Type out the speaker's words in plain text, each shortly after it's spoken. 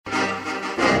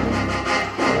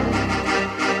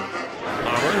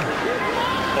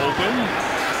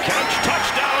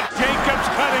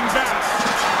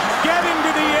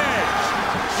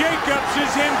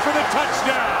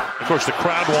touchdown. Of course, the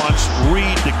crowd wants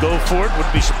Reed to go for it.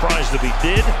 Wouldn't be surprised if he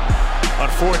did on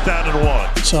 4th down and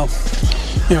 1. So,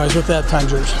 anyways, with that, time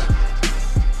yours.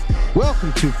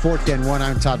 Welcome to 4th and 1.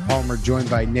 I'm Todd Palmer,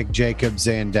 joined by Nick Jacobs,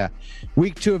 and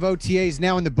week 2 of OTAs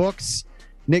now in the books.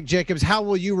 Nick Jacobs, how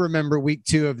will you remember week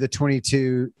 2 of the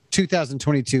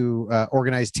 2022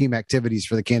 organized team activities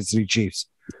for the Kansas City Chiefs?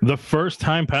 The first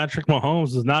time Patrick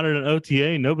Mahomes was not at an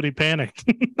OTA, nobody panicked.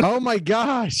 Oh my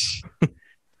gosh.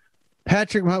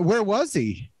 Patrick, where was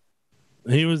he?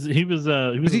 He was he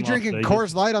drinking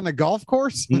Coors Light on the golf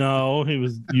course? No, he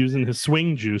was using his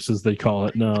swing juice, as they call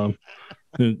it. No.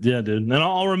 Yeah, dude. And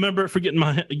I'll remember it for getting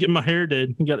my hair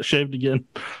did. Got it shaved again.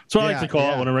 So I like to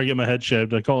call it whenever I get my head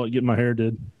shaved. I call it getting my hair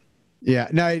did. Yeah,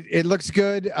 no, it looks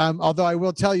good. Although I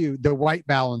will tell you, the white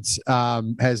balance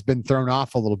has been thrown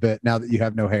off a little bit now that you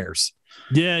have no hairs.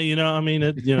 Yeah,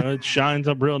 it shines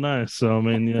up real nice. So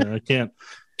I can't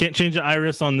change the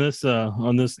iris on this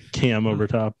cam over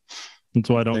top. That's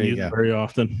why I don't use it very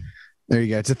often. There you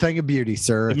go. It's a thing of beauty,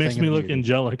 sir. It makes me look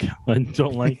angelic. I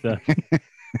don't like that.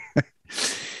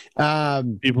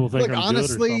 People think I'm good or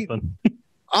something.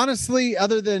 Honestly,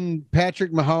 other than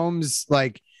Patrick Mahomes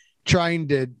trying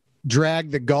to drag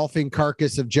the golfing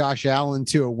carcass of Josh Allen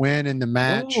to a win in the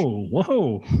match.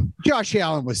 Whoa. Josh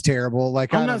Allen was terrible.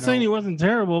 I'm not saying he wasn't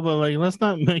terrible, but let's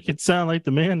not make it sound like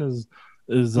the man is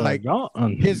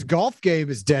gone. His golf game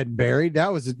is dead and buried.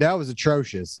 That was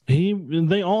atrocious.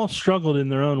 They all struggled in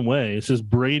their own way. It's just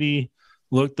Brady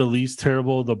looked the least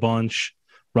terrible of the bunch.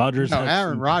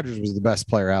 Aaron Rodgers was the best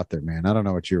player out there, man. I don't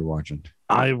know what you were watching.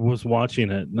 I was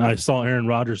watching it, and I saw Aaron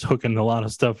Rodgers hooking a lot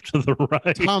of stuff to the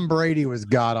right. Tom Brady was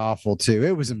god awful too.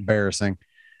 It was embarrassing.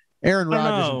 Aaron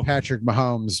Rodgers and Patrick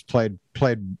Mahomes played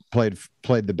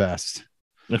the best.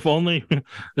 If only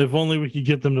we could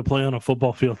get them to play on a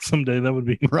football field someday, that would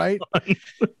be right.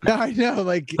 I know,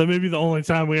 that may be the only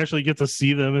time we actually get to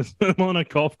see them is on a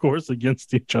golf course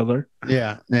against each other.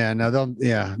 Yeah. No,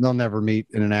 they'll never meet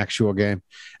in an actual game.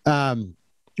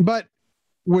 But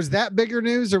was that bigger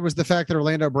news, or was the fact that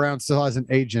Orlando Brown still has an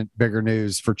agent bigger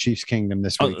news for Chiefs Kingdom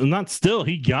this week? Not still.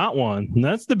 He got one.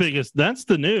 That's the biggest. That's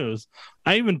the news.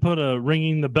 I even put a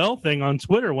ringing the bell thing on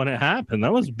Twitter when it happened.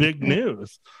 That was big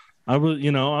news. I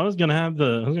was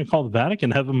gonna call the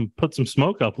Vatican, have them put some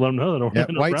smoke up, let them know that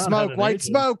Orlando white Brown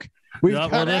smoke.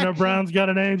 Orlando Brown's got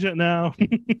an agent now.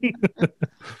 There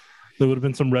would have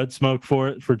been some red smoke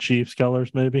for Chiefs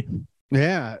colors, maybe.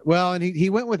 Yeah, well, and he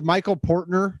went with Michael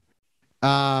Portner,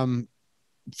 from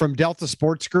Delta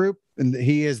Sports Group, and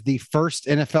he is the first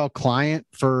NFL client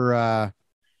for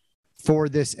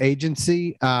this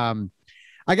agency. I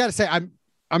got to say,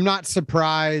 I'm not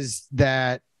surprised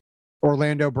that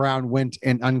Orlando Brown went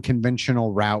an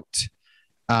unconventional route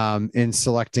in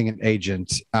selecting an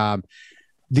agent.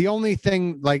 The only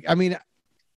thing,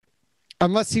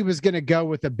 unless he was going to go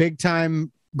with a big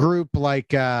time group,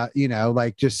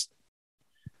 just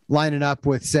lining up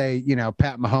with, say,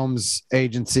 Pat Mahomes'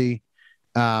 agency,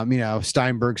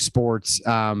 Steinberg Sports.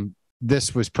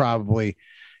 This was probably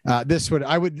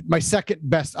my second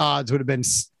best odds would have been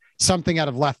something out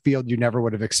of left field you never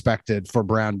would have expected for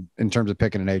Brown in terms of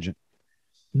picking an agent.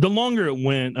 The longer it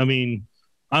went, I'm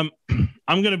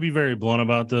going to be very blunt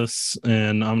about this,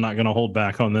 and I'm not going to hold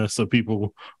back on this so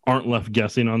people aren't left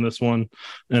guessing on this one.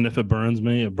 And if it burns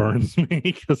me, it burns me,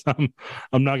 because I'm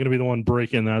not going to be the one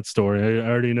breaking that story. I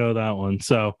already know that one.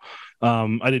 So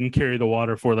I didn't carry the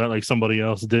water for that like somebody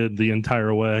else did the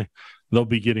entire way. They'll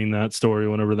be getting that story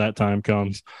whenever that time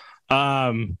comes.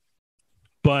 But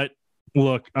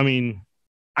look, my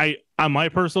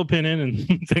personal opinion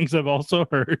and things I've also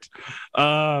heard,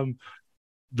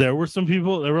 there were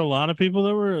a lot of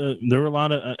people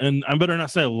and I better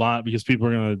not say a lot because people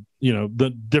are going to,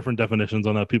 the different definitions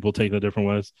on that, people take that different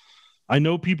ways. I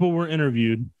know people were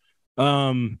interviewed,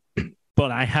 but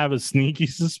I have a sneaky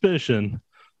suspicion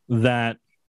that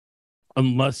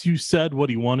unless you said what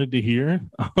he wanted to hear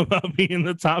about being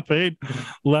the top 8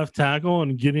 left tackle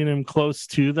and getting him close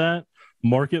to that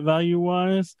market value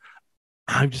wise,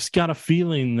 I've just got a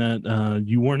feeling that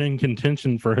you weren't in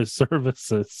contention for his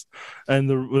services, and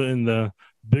the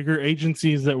bigger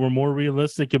agencies that were more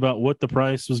realistic about what the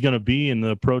price was going to be and the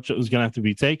approach that was going to have to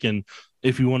be taken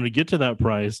if you wanted to get to that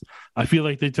price. I feel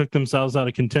like they took themselves out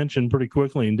of contention pretty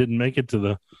quickly and didn't make it to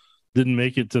the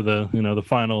the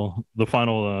final.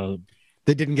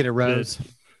 They didn't get a rose.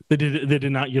 They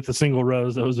did not get the single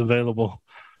rose that was available.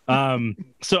 So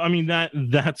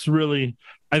that's really,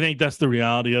 I think that's the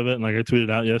reality of it. And like I tweeted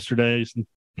out yesterday,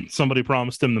 somebody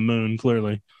promised him the moon,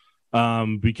 clearly,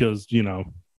 because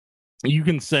you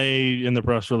can say in the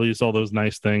press release all those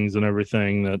nice things and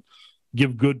everything that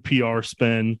give good PR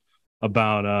spin,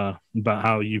 about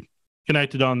how you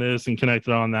connected on this and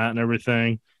connected on that and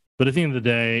everything. But at the end of the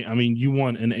day, I mean, you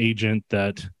want an agent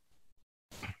that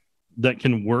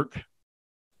can work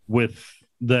with,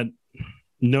 that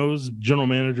knows general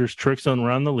managers' tricks on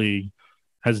around the league,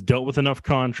 has dealt with enough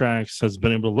contracts, has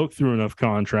been able to look through enough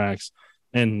contracts,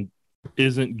 and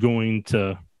isn't going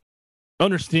to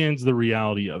understands the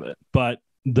reality of it. But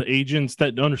the agents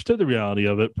that understood the reality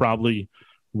of it probably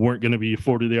weren't going to be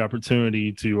afforded the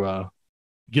opportunity to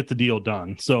get the deal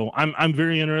done. So I'm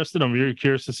very interested. I'm very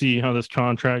curious to see how this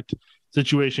contract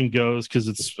situation goes, because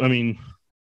it's, I mean,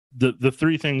 the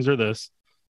three things are this.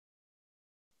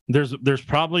 There's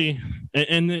probably,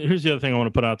 and here's the other thing I want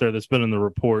to put out there that's been in the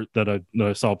report that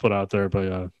I saw put out there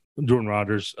by Jordan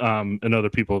Rodgers and other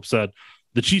people have said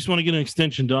the Chiefs want to get an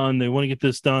extension done. They want to get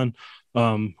this done.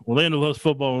 Orlando loves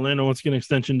football. Orlando wants to get an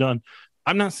extension done.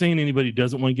 I'm not saying anybody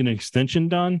doesn't want to get an extension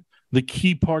done. The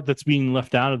key part that's being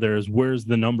left out of there is where's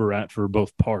the number at for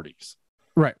both parties.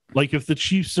 Right. Like if the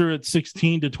Chiefs are at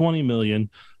 16 to 20 million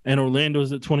and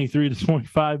Orlando's at 23 to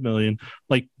 25 million,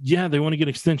 like, yeah, they want to get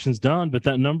extensions done, but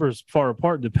that number is far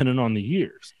apart depending on the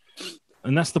years.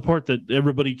 And that's the part that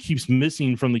everybody keeps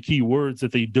missing from the key words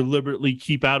that they deliberately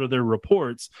keep out of their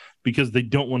reports because they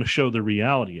don't want to show the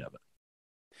reality of it.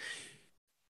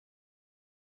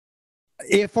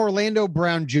 If Orlando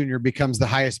Brown Jr. becomes the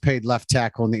highest paid left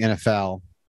tackle in the NFL,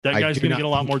 that guy's going to get a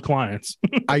lot more clients.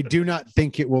 I do not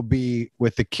think it will be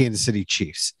with the Kansas City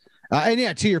Chiefs. And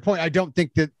yeah, to your point, I don't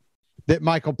think that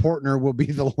Michael Portner will be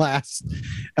the last.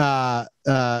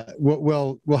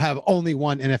 Will have only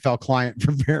one NFL client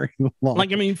for very long.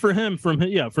 Like, I mean,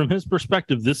 from his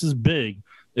perspective, this is big.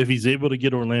 If he's able to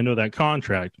get Orlando that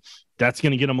contract, that's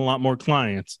going to get him a lot more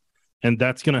clients. And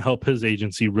that's going to help his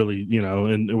agency really,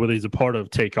 and whether he's a part of,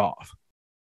 take off.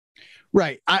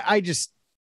 Right.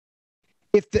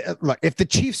 If the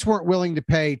Chiefs weren't willing to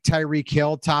pay Tyreek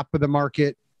Hill top of the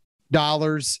market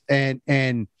dollars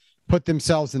and put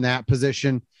themselves in that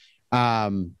position,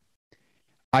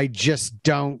 I just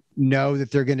don't know that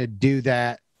they're going to do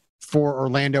that for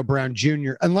Orlando Brown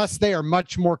Jr. unless they are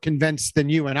much more convinced than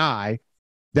you and I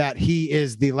that he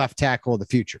is the left tackle of the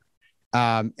future.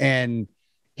 And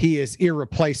he is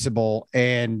irreplaceable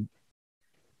and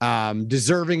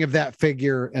deserving of that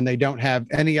figure, and they don't have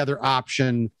any other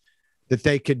option that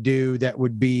they could do that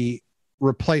would be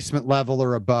replacement level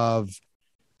or above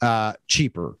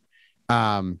cheaper.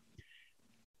 I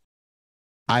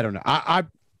don't know.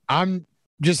 I'm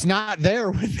just not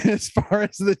there with it as far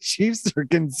as the Chiefs are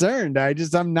concerned.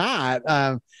 I'm not.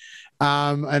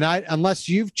 Unless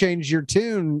you've changed your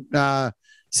tune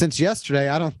since yesterday,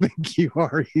 I don't think you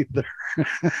are either.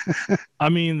 I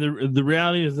mean, the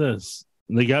reality is this: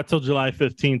 they got till July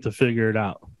 15th to figure it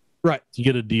out, right? To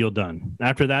get a deal done.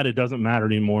 After that, it doesn't matter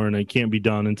anymore, and it can't be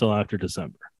done until after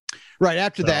December. Right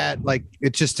after that, like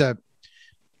it's just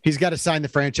he's got to sign the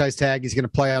franchise tag. He's going to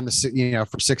play on the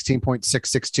for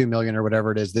 $16.662 million or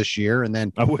whatever it is this year, and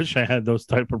then I wish I had those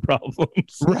type of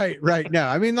problems. Right. No,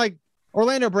 I mean, like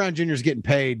Orlando Brown Jr. is getting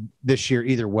paid this year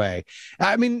either way.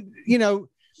 I mean,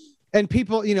 and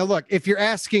people, look, if you're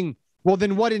asking, well,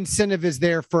 then what incentive is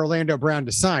there for Orlando Brown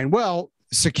to sign? Well,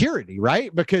 security,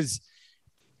 right? Because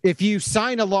if you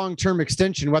sign a long-term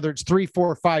extension, whether it's 3,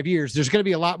 4, or 5 years, there's going to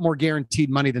be a lot more guaranteed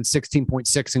money than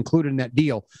 16.6 included in that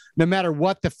deal, no matter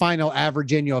what the final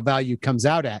average annual value comes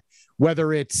out at,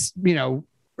 whether it's,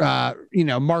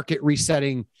 market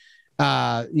resetting,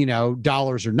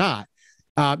 dollars or not.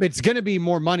 It's going to be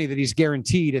more money that he's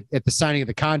guaranteed at the signing of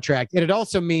the contract. And it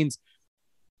also means,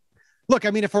 look,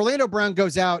 I mean, if Orlando Brown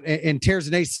goes out and tears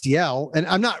an ACL, and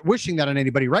I'm not wishing that on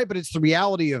anybody, right? But it's the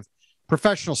reality of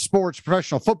professional sports,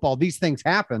 professional football. These things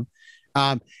happen.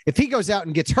 If he goes out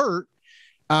and gets hurt,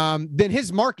 then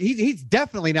his market, he's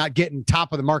definitely not getting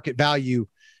top of the market value,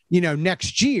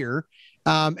 next year.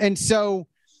 And so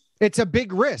it's a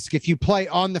big risk if you play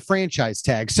on the franchise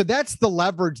tag. So that's the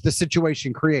leverage the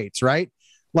situation creates, right?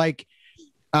 Like,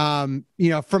 from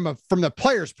the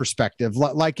player's perspective,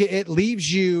 like it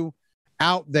leaves you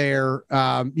out there,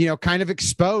 kind of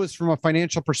exposed from a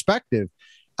financial perspective,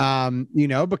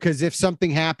 because if something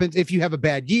happens, if you have a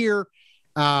bad year,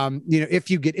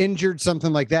 if you get injured,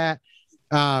 something like that,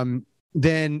 then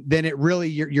it really,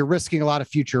 you're risking a lot of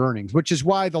future earnings, which is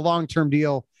why the long-term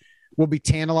deal will be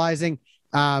tantalizing.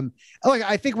 I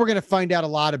think we're going to find out a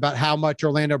lot about how much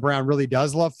Orlando Brown really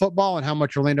does love football and how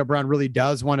much Orlando Brown really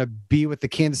does want to be with the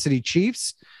Kansas City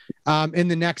Chiefs, in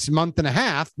the next month and a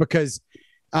half, because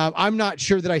I'm not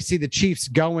sure that I see the Chiefs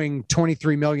going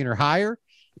 23 million or higher.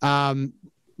 And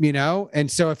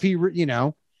so if he,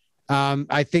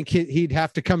 I think he'd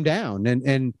have to come down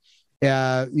and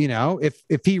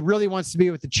if he really wants to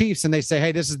be with the Chiefs and they say,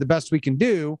 hey, this is the best we can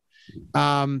do,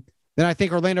 then I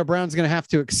think Orlando Brown's going to have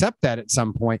to accept that at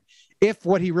some point. If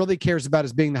what he really cares about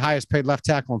is being the highest paid left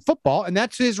tackle in football, and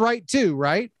that's his right too,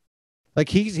 right? Like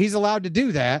he's allowed to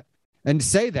do that and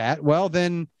say that. Well,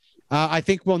 then I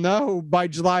think we'll know by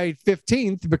July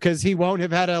 15th because he won't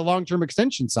have had a long-term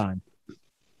extension signed.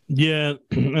 Yeah,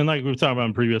 and like we've talked about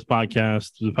in previous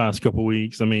podcasts the past couple of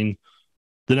weeks, I mean,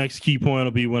 the next key point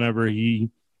will be whenever he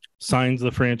signs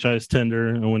the franchise tender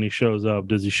and when he shows up.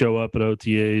 Does he show up at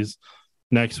OTAs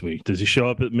next week? Does he show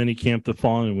up at minicamp the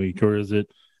following week? Or is it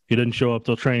he doesn't show up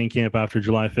till training camp after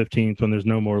July 15th when there's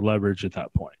no more leverage at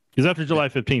that point? Because after July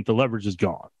 15th, the leverage is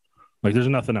gone. Like there's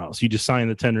nothing else. You just sign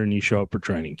the tender and you show up for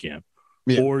training camp.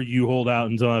 Yeah. Or you hold out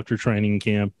until after training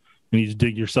camp and you just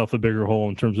dig yourself a bigger hole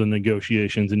in terms of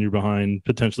negotiations and you're behind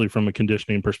potentially from a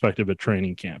conditioning perspective at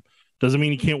training camp. Doesn't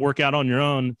mean you can't work out on your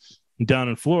own down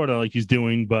in Florida like he's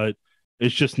doing, but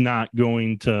it's just not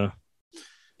going to,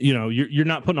 you're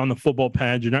not putting on the football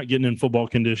pads. You're not getting in football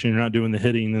condition. You're not doing the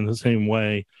hitting in the same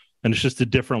way. And it's just a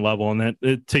different level. And that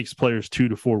it takes players 2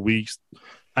 to 4 weeks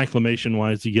acclimation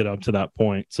wise to get up to that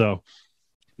point. So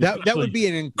that would be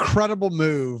an incredible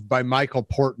move by Michael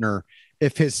Portner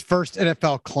if his first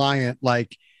NFL client,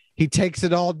 like he takes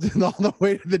it all the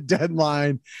way to the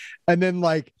deadline and then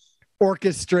like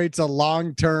orchestrates a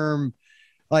long-term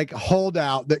like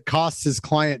holdout that costs his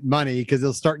client money because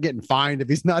he'll start getting fined if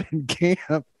he's not in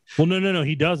camp. Well, no,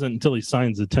 he doesn't until he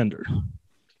signs the tender.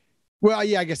 Well,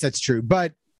 yeah, I guess that's true.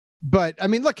 But I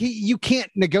mean, look, you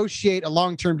can't negotiate a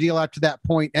long-term deal after that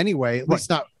point anyway, at least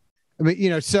not. I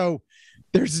mean, so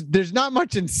there's not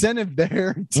much incentive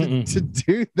there to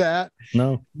do that.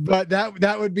 No, but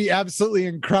that would be absolutely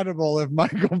incredible if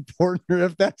Michael Portner,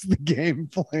 if that's the game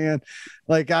plan.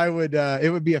 Like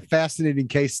it would be a fascinating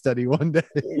case study one day.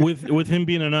 With him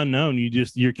being an unknown,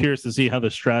 you're curious to see how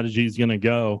the strategy is going to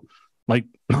go, like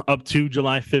up to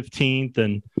July 15th,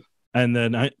 and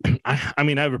then I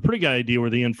mean I have a pretty good idea where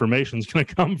the information is going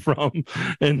to come from,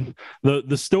 and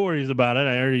the stories about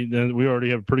it. We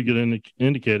already have a pretty good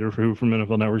indicator for who from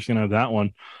NFL Network's going to have that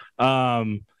one.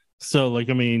 So like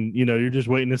I mean you're just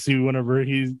waiting to see whenever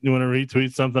he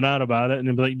tweets something out about it, and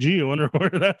you'll be like, gee, I wonder where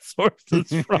that source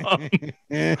is from.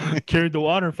 Carried the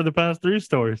water for the past 3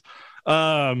 stories.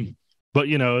 But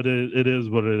it is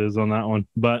what it is on that one.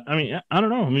 But I mean I don't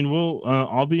know. I mean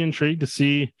I'll be intrigued to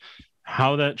see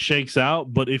how that shakes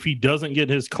out. But if he doesn't get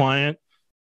his client,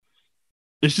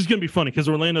 it's just going to be funny because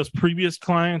Orlando's previous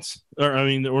clients,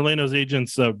 Orlando's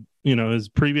agents, his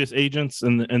previous agents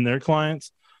and their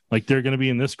clients, like they're going to be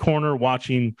in this corner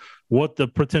watching what the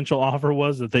potential offer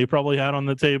was that they probably had on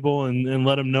the table and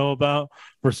let him know about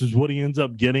versus what he ends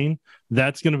up getting.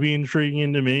 That's going to be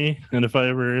intriguing to me. And if I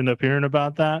ever end up hearing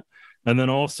about that, and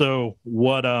then also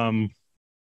what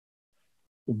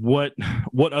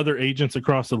other agents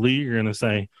across the league are going to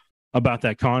say about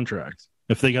that contract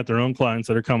if they got their own clients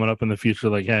that are coming up in the future,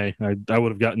 like, hey, I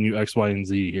would have gotten you X, Y, and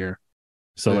Z here.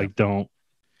 So like, don't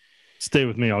stay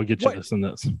with me. I'll get you this and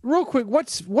this. Real quick,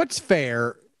 what's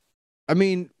fair? I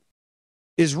mean,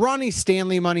 is Ronnie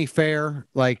Stanley money fair?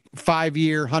 Like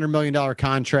 5-year, $100 million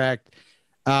contract.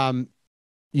 I mean,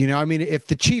 if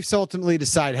the Chiefs ultimately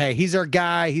decide, hey, he's our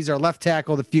guy, he's our left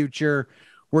tackle of the future,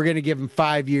 we're going to give him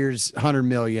 5 years, $100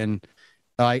 million.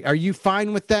 Are you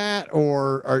fine with that,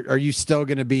 or are you still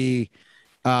going to be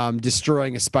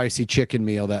destroying a spicy chicken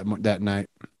meal that night?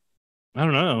 I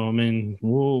don't know. I mean,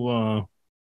 we'll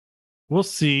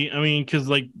see. I mean, because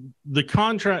like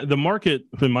the market,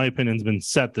 in my opinion, has been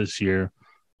set this year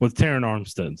with Terron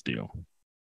Armstead's deal.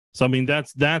 So I mean,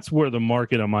 that's where the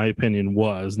market, in my opinion,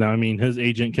 was. Now, I mean, his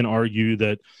agent can argue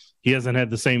that he hasn't had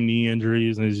the same knee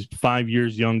injuries and he's 5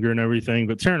 years younger and everything.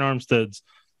 But Terron Armstead's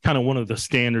kind of one of the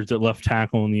standards at left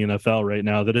tackle in the NFL right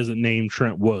now that isn't named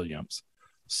Trent Williams.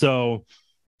 So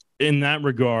in that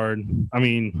regard, I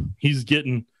mean, he's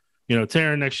getting,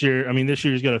 Terron next year. I mean, this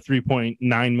year he's got a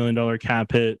 $3.9 million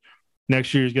cap hit.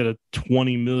 Next year he's got a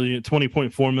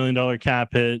 $20.4 million cap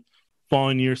hit.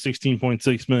 Following year,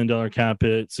 $16.6 million cap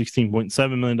hit,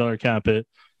 $16.7 million cap hit.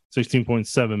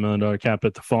 $16.7 million cap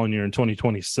hit the following year in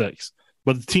 2026.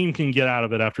 But the team can get out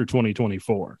of it after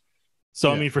 2024.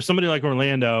 So, I mean, for somebody like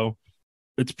Orlando,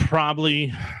 it's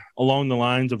probably along the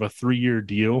lines of a 3-year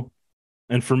deal.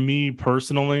 And for me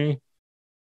personally,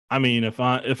 I mean, if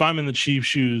I'm in the Chiefs'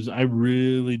 shoes, I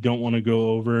really don't want to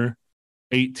go over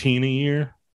 18 a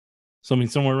year. So, I mean,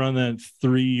 somewhere around that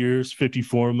 3 years,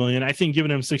 $54 million. I think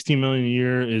giving him $16 million a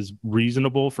year is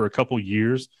reasonable for a couple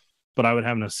years, but I would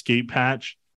have an escape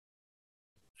hatch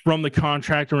from the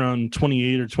contract around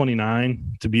 28 or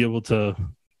 29 to be able to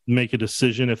make a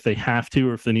decision if they have to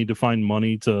or if they need to find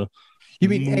money to. You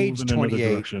mean age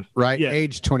 28, right? Yeah.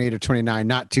 Age 28 or 29,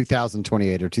 not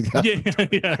 2028 or 2000.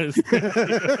 Yes.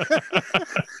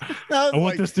 I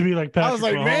want this to be like Patrick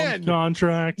Mahomes man,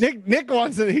 contract. Nick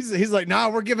wants it. He's like, nah,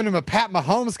 we're giving him a Pat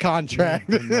Mahomes contract.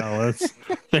 No,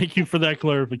 thank you for that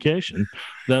clarification.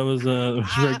 That was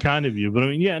very kind of you. But I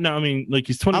mean, yeah, no, I mean, like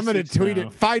he's 26. I'm going to tweet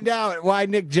it. Find out why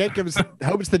Nick Jacobs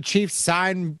hopes the Chiefs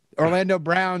sign Orlando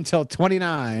Brown till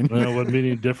 29. Well, wouldn't be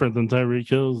any different than Tyreek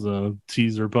Hill's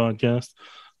teaser podcast.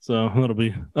 So that'll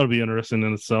be interesting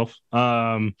in itself.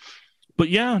 But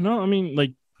yeah, no, I mean,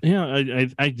 like, yeah,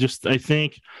 I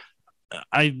think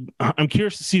I'm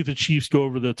curious to see if the Chiefs go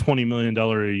over the $20 million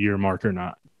a year mark or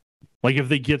not. Like if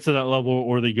they get to that level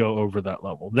or they go over that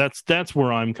level. That's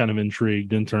where I'm kind of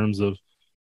intrigued in terms of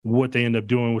what they end up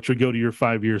doing, which would go to your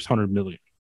 5 years, $100 million.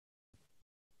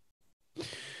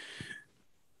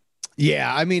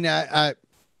 Yeah, I mean, I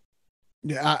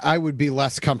would be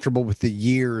less comfortable with the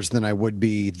years than I would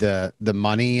be the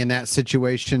money in that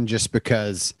situation, just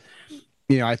because,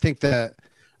 I think the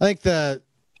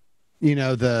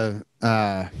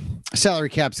salary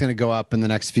cap's going to go up in the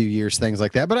next few years, things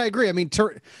like that. But I agree. I mean,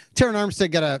 Terron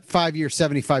Armstead got a 5-year,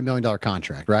 $75 million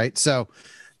contract, right? So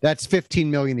that's $15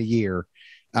 million a year.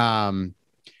 I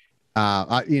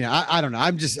don't know.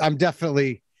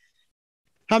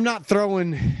 I'm not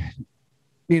throwing,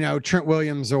 Trent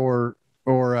Williams or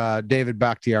David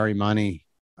Bakhtiari money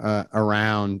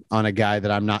around on a guy that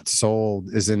I'm not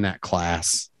sold is in that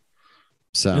class.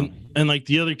 So and like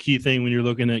the other key thing when you're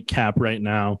looking at cap right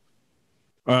now,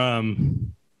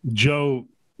 Joe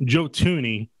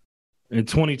Thuney in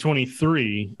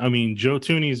 2023. I mean, Joe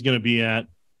Thuney is going to be at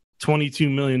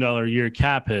 $22 million a year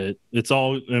cap hit. He's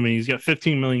got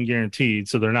 $15 million guaranteed,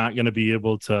 so they're not going to be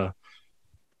able to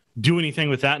do anything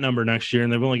with that number next year,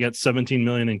 and they've only got $17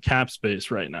 million in cap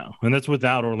space right now, and that's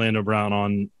without Orlando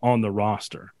Brown on the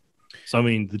roster. So I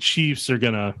mean, the Chiefs are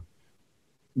gonna,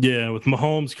 with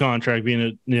Mahomes' contract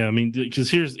being because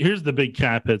here's the big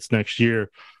cap hits next year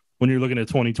when you're looking at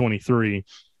 2023.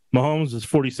 Mahomes is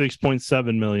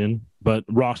 $46.7 million, but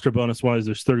roster bonus wise,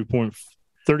 there's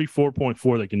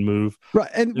 34.4 that can move. Right.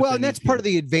 And that's part of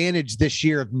the advantage this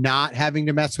year of not having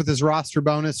to mess with his roster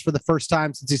bonus for the first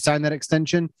time since he signed that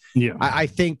extension. Yeah. I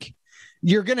think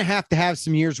you're going to have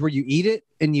some years where you eat it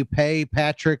and you pay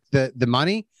Patrick the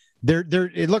money.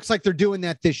 It looks like they're doing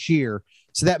that this year.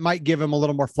 So that might give him a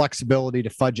little more flexibility to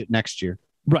fudge it next year.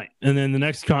 Right. And then the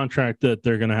next contract that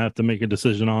they're going to have to make a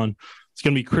decision on, it's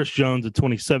going to be Chris Jones at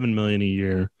 $27 million a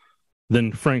year.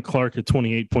 Then Frank Clark at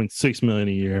 $28.6 million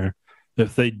a year.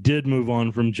 If they did move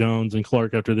on from Jones and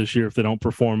Clark after this year, if they don't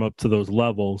perform up to those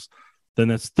levels, then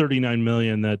that's $39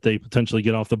 million that they potentially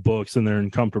get off the books and they're in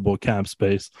comfortable cap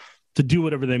space to do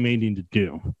whatever they may need to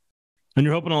do. And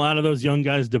you're hoping a lot of those young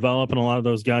guys develop and a lot of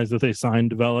those guys that they signed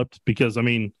developed because, I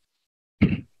mean,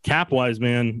 cap-wise,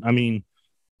 man, I mean,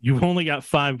 you've only got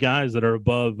 5 guys that are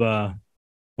above,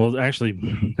 actually,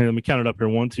 let me count it up here.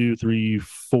 1, 2, 3,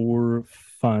 4,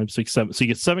 5, 6, 7. So you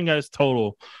get 7 guys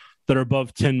total that are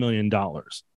above $10 million.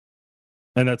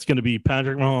 And that's going to be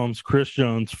Patrick Mahomes, Chris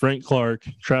Jones, Frank Clark,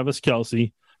 Travis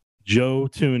Kelce, Joe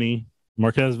Thuney,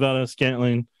 Marquez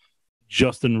Valdes-Scantling,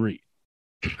 Justin Reed.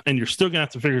 And you're still going to have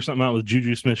to figure something out with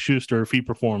Juju Smith-Schuster if he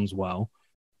performs well.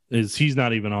 He's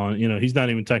not even on, he's not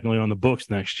even technically on the books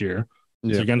next year.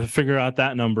 Yeah. So you're going to figure out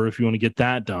that number if you want to get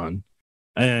that done.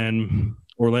 And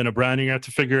Orlando Brown, you're going to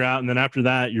have to figure out. And then after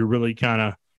that, you're really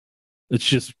it's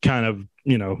just kind of,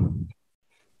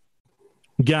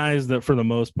 guys that for the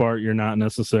most part, you're not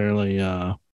necessarily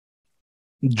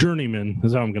journeyman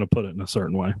is how I'm going to put it in a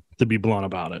certain way, to be blunt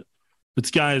about it.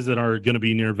 It's guys that are going to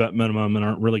be near vet minimum and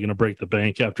aren't really going to break the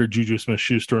bank after Juju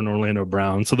Smith-Schuster and Orlando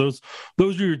Brown. So those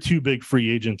are your 2 big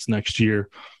free agents next year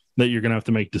that you're going to have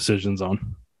to make decisions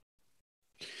on.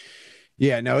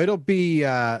 Yeah, no, it'll be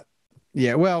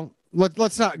well,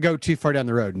 let's not go too far down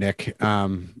the road, Nick.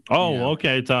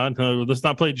 Okay, Todd. Let's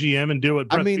not play GM and do what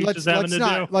Brett Veach is having to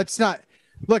do. Let's not.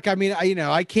 Look, I mean,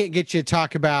 I can't get you to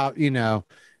talk about, who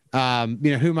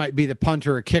might be the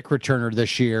punter or kick returner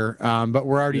this year. But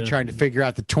we're already trying to figure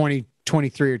out the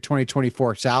 2023 or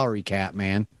 2024 salary cap,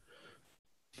 man.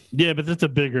 Yeah, but that's a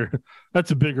bigger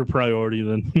priority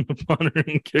than the punter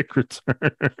and kick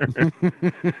returner.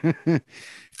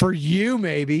 For you,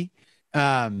 maybe.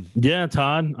 Yeah,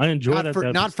 Todd, I enjoy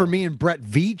that. Not for me and Brett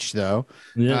Veach, though.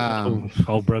 Yeah.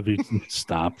 Brett Veach,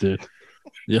 stop it.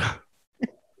 Yeah.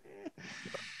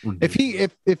 If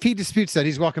he disputes that,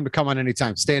 he's welcome to come on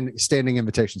anytime. Standing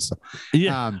invitation. So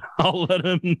yeah, I'll let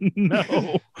him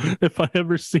know if I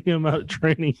ever see him out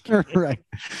training. Right.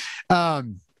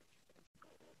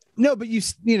 No, but you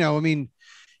know, I mean,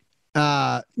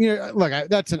 look, I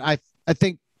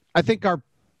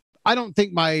don't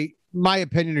think my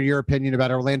opinion or your opinion about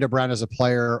Orlando Brown as a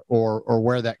player or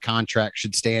where that contract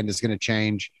should stand is going to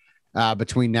change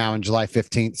between now and July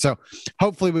 15th. So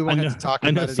hopefully we won't have to talk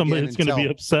about it. I know somebody that's going to be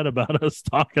upset about us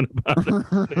talking about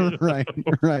it.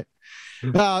 Right.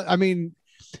 I mean,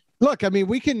 look, I mean,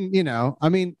 we can,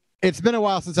 it's been a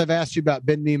while since I've asked you about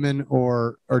Ben Niemann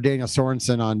or Daniel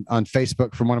Sorensen on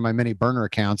Facebook from one of my many burner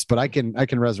accounts, but I can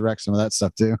resurrect some of that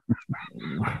stuff too.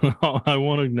 I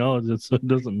won't acknowledge it, so it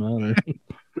doesn't matter.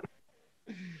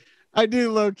 I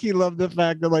do low-key love the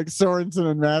fact that like Sorensen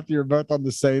and Matthew are both on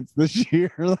the Saints this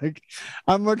year. Like,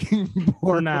 I'm looking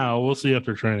for now. We'll see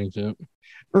after training camp.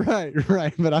 Right.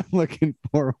 But I'm looking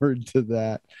forward to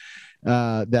that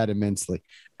immensely.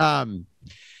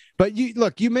 But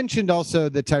you mentioned also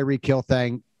the Tyreek Hill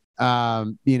thing.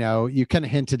 You kind of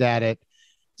hinted at it.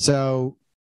 So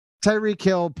Tyreek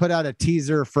Hill put out a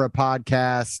teaser for a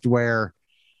podcast where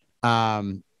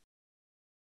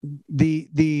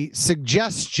the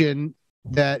suggestion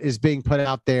that is being put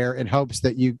out there in hopes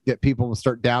that people will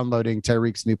start downloading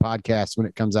Tyreek's new podcast when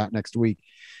it comes out next week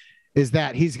is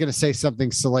that he's going to say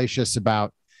something salacious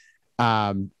about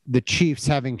the Chiefs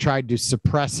having tried to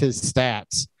suppress his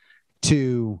stats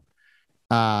to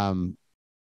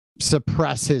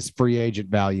suppress his free agent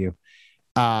value.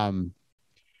 I've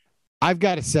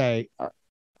got to say,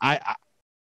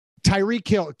 Tyreek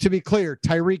Hill, to be clear,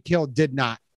 Tyreek Hill did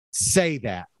not say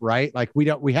that, right? Like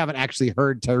we haven't actually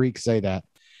heard Tyreek say that,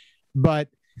 but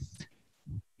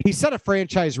he set a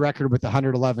franchise record with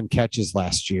 111 catches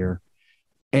last year.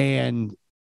 And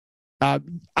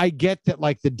I get that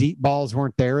like the deep balls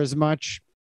weren't there as much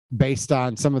based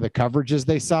on some of the coverages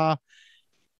they saw.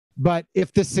 But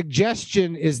if the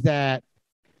suggestion is that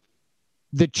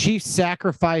the Chiefs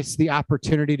sacrificed the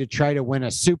opportunity to try to win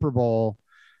a Super Bowl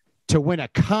to win a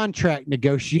contract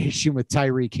negotiation with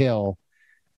Tyreek Hill,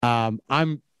 I'm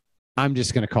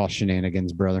just going to call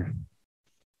shenanigans, brother.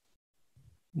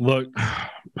 Look,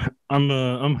 I'm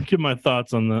gonna give my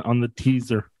thoughts on the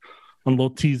teaser, on the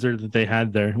little teaser that they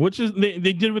had there, which is they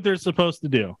did what they're supposed to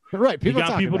do. Right. People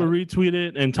got people to retweet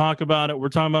it and talk about it. We're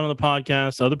talking about it on the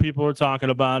podcast. Other people are talking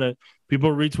about it. People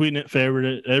are retweeting it, favorite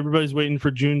it. Everybody's waiting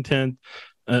for June 10th.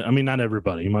 I mean, not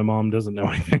everybody. My mom doesn't know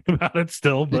anything about it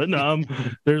still, but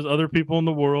there's other people in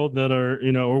the world that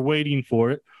are waiting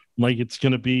for it. Like it's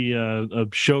going to be a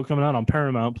show coming out on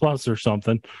Paramount Plus or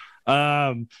something.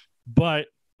 But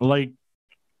like,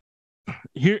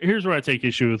 here's where I take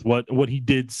issue with what he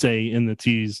did say in the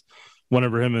tease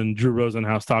whenever him and Drew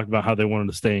Rosenhaus talked about how they wanted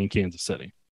to stay in Kansas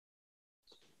City.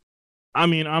 I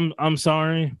mean, I'm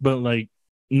sorry, but like,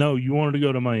 no, you wanted to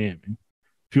go to Miami.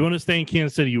 If you want to stay in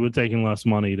Kansas City, you would have taken less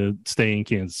money to stay in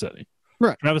Kansas City.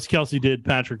 Right. Travis Kelce did,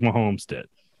 Patrick Mahomes did.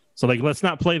 So, like, let's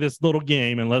not play this little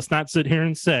game and let's not sit here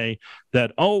and say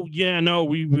that, oh, yeah, no,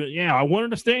 I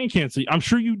wanted to stay in Kansas City. I'm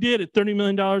sure you did at $30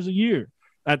 million a year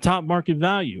at top market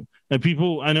value. And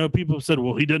I know people have said,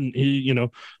 well, he didn't,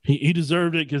 he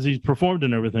deserved it because he's performed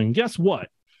and everything. Guess what?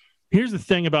 Here's the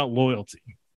thing about loyalty.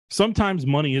 Sometimes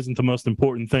money isn't the most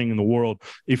important thing in the world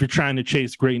if you're trying to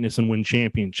chase greatness and win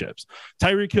championships.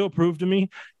 Tyreek Hill proved to me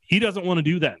he doesn't want to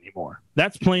do that anymore.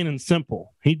 That's plain and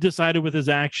simple. He decided with his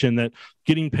action that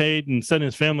getting paid and setting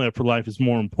his family up for life is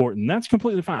more important. That's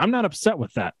completely fine. I'm not upset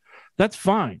with that. That's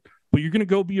fine. But you're going to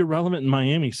go be irrelevant in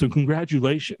Miami, so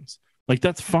congratulations. Like,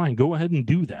 that's fine. Go ahead and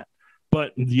do that.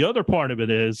 But the other part of it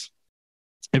is,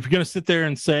 if you're going to sit there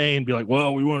and say and be like,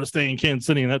 well, we want to stay in Kansas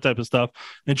City and that type of stuff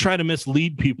and try to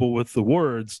mislead people with the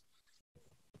words,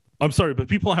 I'm sorry, but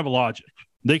people have a logic.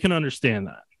 They can understand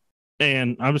that.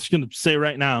 And I'm just going to say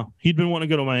right now, he'd been wanting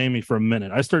to go to Miami for a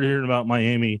minute. I started hearing about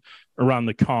Miami around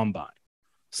the Combine.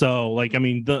 So, like, I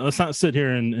mean, let's not sit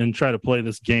here and try to play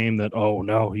this game that, oh,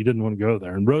 no, he didn't want to go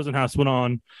there. And Rosenhaus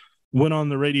went on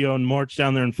the radio and marched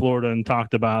down there in Florida and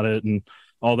talked about it and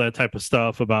all that type of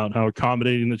stuff about how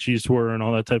accommodating the Chiefs were and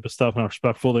all that type of stuff and how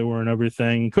respectful they were and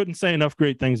everything. Couldn't say enough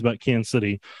great things about Kansas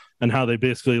City and how they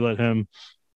basically let him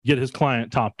get his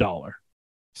client top dollar.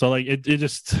 So, like,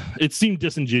 it seemed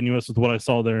disingenuous with what I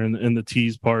saw there in the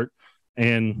tease part.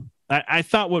 And I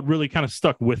thought what really kind of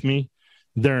stuck with me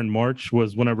there in March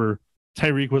was whenever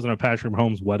Tyreek wasn't at Patrick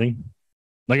Mahomes' wedding.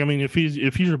 Like, I mean, if he's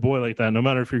your boy like that, no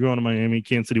matter if you're going to Miami,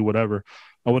 Kansas City, whatever,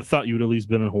 I would have thought you would at least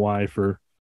been in Hawaii for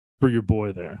your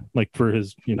boy there, like for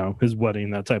his, his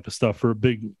wedding, that type of stuff, for a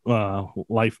big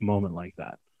life moment like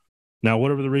that. Now,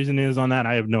 whatever the reason is on that,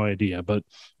 I have no idea, but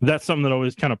that's something that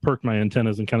always kind of perked my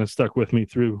antennas and kind of stuck with me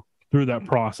through that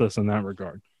process in that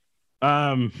regard.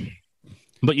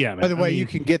 But yeah, man, By the way, you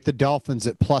can get the Dolphins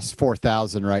at plus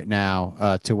 4,000 right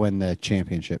now to win the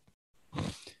championship.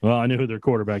 Well, I know who their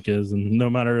quarterback is, and no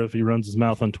matter if he runs his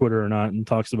mouth on Twitter or not and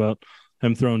talks about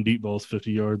him throwing deep balls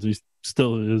 50 yards, he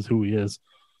still is who he is.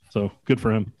 So good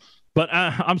for him. But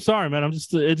I'm sorry, man.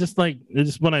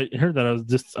 When I heard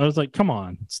that, I was like, come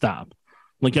on, stop.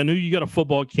 Like, I knew you got a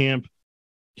football camp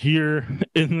here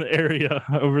in the area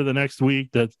over the next week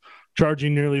that's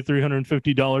charging nearly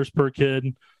 $350 per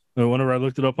kid. Whenever I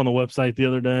looked it up on the website the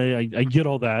other day, I get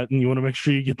all that, and you want to make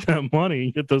sure you get that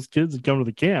money, get those kids to come to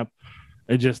the camp.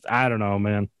 I don't know,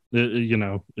 man.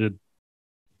 It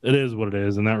is what it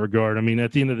is in that regard. I mean,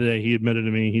 at the end of the day, he admitted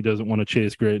to me he doesn't want to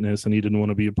chase greatness, and he didn't want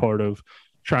to be a part of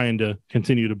trying to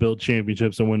continue to build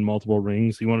championships and win multiple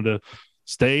rings. He wanted to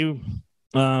stay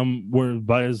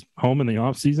by his home in the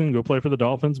offseason, go play for the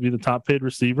Dolphins, be the top paid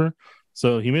receiver.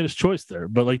 So he made his choice there.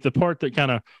 But like the part that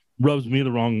kind of rubs me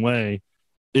the wrong way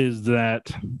is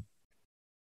that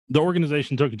the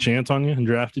organization took a chance on you and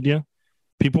drafted you.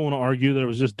 People want to argue that it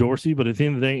was just Dorsey, but at the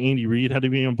end of the day, Andy Reid had to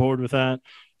be on board with that.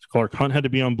 Clark Hunt had to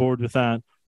be on board with that.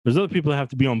 There's other people that have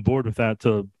to be on board with that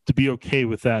to be okay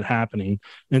with that happening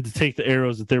and to take the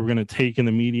arrows that they were going to take in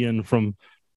the media and from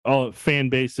all fan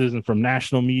bases and from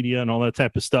national media and all that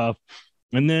type of stuff.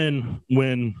 And then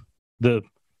when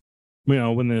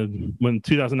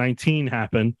 2019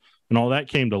 happened and all that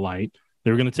came to light,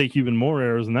 they were going to take even more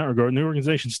arrows in that regard. And the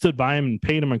organization stood by him and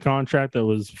paid him a contract that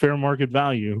was fair market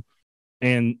value.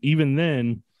 And even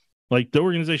then, like, the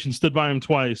organization stood by him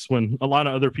twice when a lot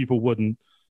of other people wouldn't,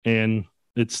 and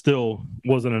it still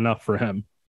wasn't enough for him.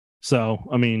 So,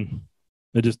 I mean,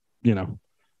 it just, it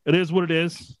is what it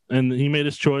is, and he made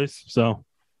his choice. So,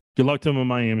 good luck to him in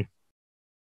Miami.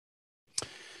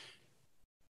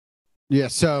 Yeah,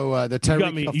 so the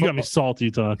Tyreek you got me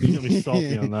salty, Todd. You got me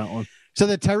salty on that one. So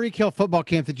the Tyreek Hill football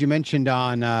camp that you mentioned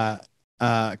on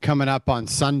coming up on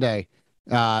Sunday,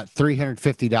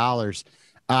 $350.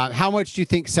 How much do you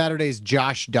think Saturday's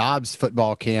Josh Dobbs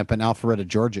football camp in Alpharetta,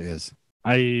 Georgia is?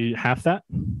 I half that.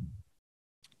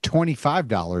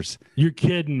 $25. You're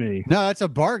kidding me. No, that's a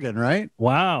bargain, right?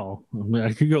 Wow. I mean,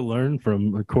 I could go learn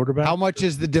from a quarterback. How much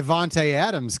is the Devontae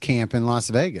Adams camp in Las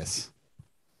Vegas?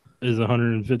 Is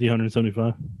 150,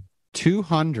 175.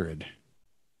 200.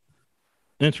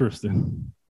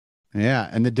 Interesting. Yeah,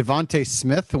 and the Devontae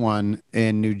Smith one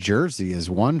in New Jersey is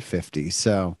 150.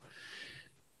 So,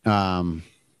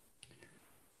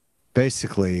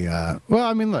 basically, well,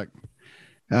 I mean, look,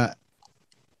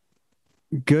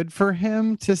 good for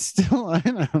him to still, I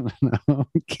don't know,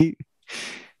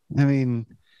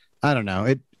 I don't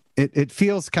know. It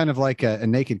feels kind of like a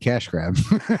naked cash grab.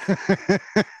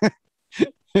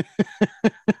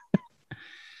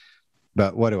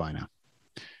 But what do I know?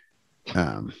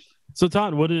 So,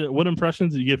 Todd, what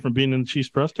impressions did you get from being in the Chiefs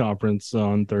press conference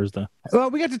on Thursday? Well,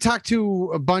 we got to talk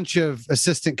to a bunch of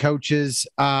assistant coaches.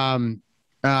 Hearing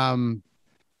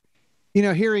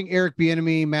Eric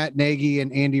Bieniemy, Matt Nagy,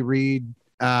 and Andy Reid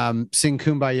sing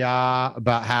Kumbaya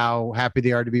about how happy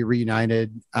they are to be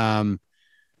reunited, was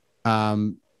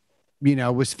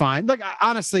fine. Look,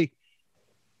 honestly,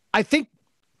 I think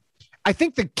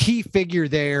the key figure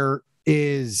there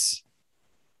is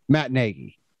Matt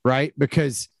Nagy, right?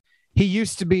 Because he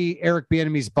used to be Eric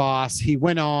Bieniemy's boss. He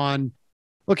went on.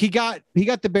 Look, he got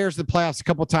the Bears to the playoffs a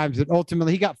couple of times, but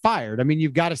ultimately he got fired. I mean,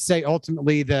 you've got to say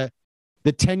ultimately the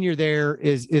tenure there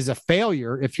is a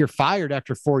failure if you're fired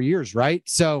after 4 years, right?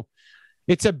 So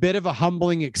it's a bit of a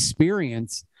humbling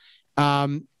experience,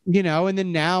 and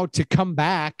then now to come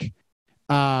back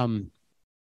and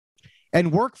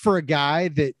work for a guy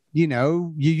that,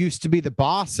 you used to be the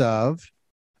boss of,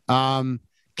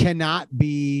 cannot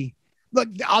be. Look,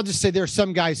 I'll just say there are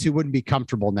some guys who wouldn't be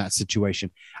comfortable in that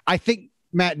situation. I think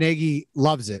Matt Nagy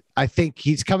loves it. I think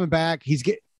he's coming back. He's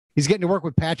getting to work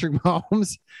with Patrick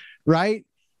Mahomes, right?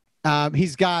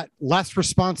 He's got less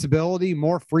responsibility,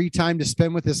 more free time to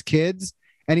spend with his kids,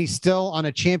 and he's still on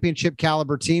a championship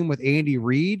caliber team with Andy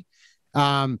Reid.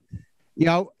 Eric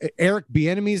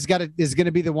Bieniemy is going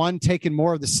to be the one taking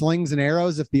more of the slings and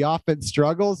arrows if the offense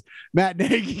struggles. Matt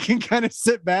Nagy can kind of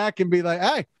sit back and be like,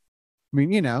 hey,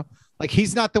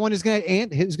 he's not the one who's going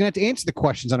to have to answer the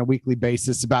questions on a weekly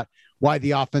basis about why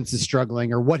the offense is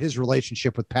struggling or what his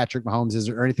relationship with Patrick Mahomes is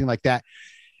or anything like that.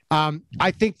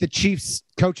 I think the Chiefs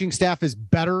coaching staff is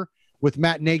better with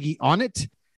Matt Nagy on it.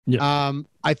 Yeah.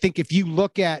 I think if you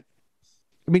look at,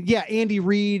 Andy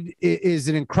Reid is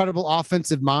an incredible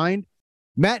offensive mind.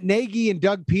 Matt Nagy and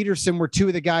Doug Peterson were two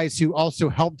of the guys who also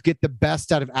helped get the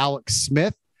best out of Alex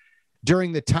Smith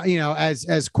during the time,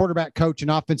 as quarterback coach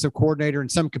and offensive coordinator in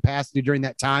some capacity during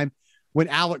that time when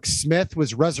Alex Smith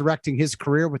was resurrecting his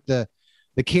career with the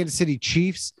the Kansas City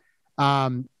Chiefs.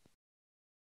 I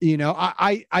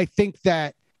think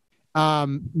that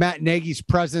Matt Nagy's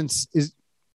presence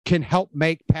can help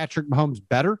make Patrick Mahomes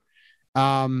better.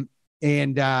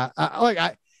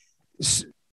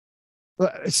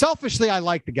 Selfishly, I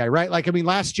like the guy, right? Like, I mean,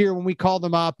 last year when we called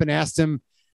him up and asked him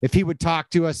if he would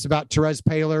talk to us about Terez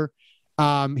Paylor,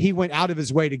 he went out of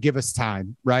his way to give us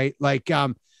time, right? Like,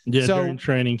 during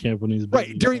training camp when he's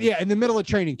busy. Right, in the middle of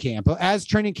training camp, as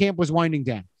training camp was winding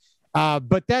down.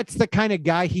 But that's the kind of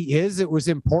guy he is. It was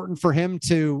important for him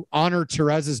to honor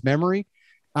Terez's memory,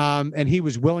 and he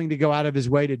was willing to go out of his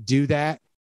way to do that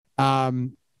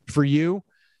for you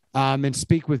and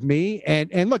speak with me.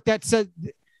 And look, that said.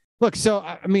 Look, so,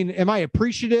 I mean, am I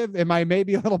appreciative? Am I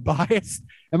maybe a little biased?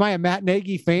 Am I a Matt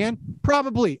Nagy fan?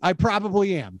 Probably. I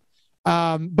probably am.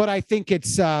 But I think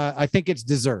it's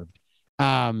deserved.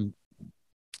 So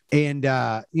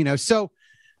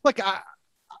look,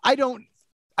 I don't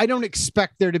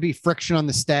expect there to be friction on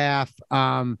the staff.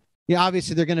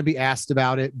 Obviously they're going to be asked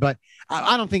about it, but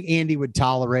I don't think Andy would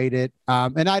tolerate it.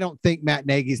 And I don't think Matt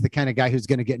Nagy's the kind of guy who's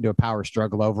going to get into a power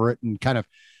struggle over it and kind of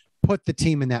put the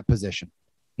team in that position.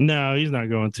 No, he's not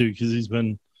going to, because he's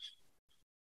been.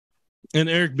 And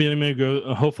Eric Bieniemy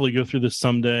may hopefully go through this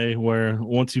someday, where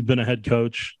once you've been a head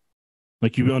coach,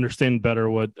 like, you understand better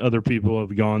what other people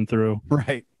have gone through,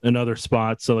 right, in other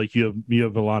spots. So like you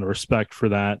have a lot of respect for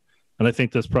that, and I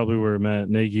think that's probably where Matt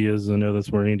Nagy is. I know that's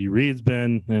where Andy Reid's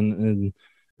been, and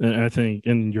I think,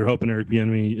 and you're hoping Eric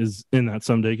Bieniemy is in that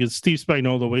someday, because Steve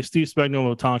Spagnuolo, the way Steve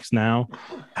Spagnuolo talks now,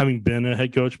 having been a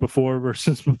head coach before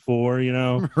versus before,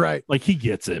 right? Like, he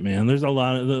gets it, man. There's a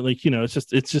lot of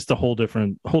it's just a whole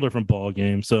different ball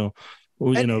game. So,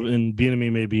 and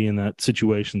Bieniemy may be in that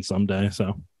situation someday.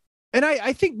 So, and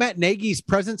I think Matt Nagy's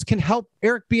presence can help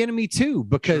Eric Bieniemy too,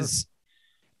 because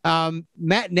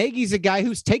Matt Nagy's a guy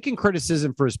who's taken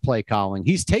criticism for his play calling.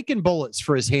 He's taken bullets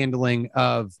for his handling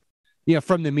of.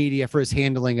 From the media, for his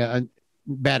handling, a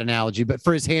bad analogy, but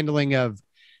for his handling of,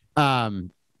 the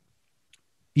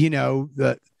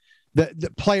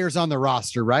players on the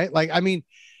roster, right? Like, I mean,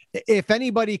 if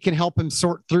anybody can help him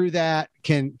sort through that,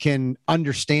 can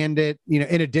understand it,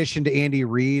 in addition to Andy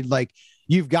Reid, like,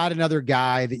 you've got another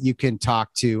guy that you can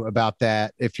talk to about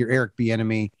that. If you're Eric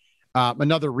Bieniemy,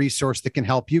 another resource that can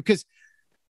help you. Because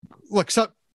look,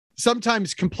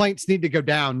 sometimes complaints need to go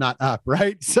down, not up,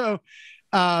 right? So,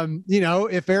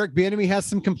 if Eric Bieniemy has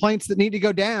some complaints that need to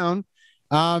go down,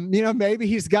 maybe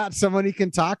he's got someone he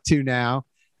can talk to now,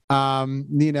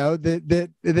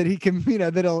 that he can,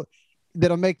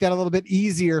 that'll make that a little bit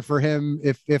easier for him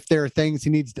if there are things he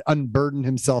needs to unburden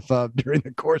himself of during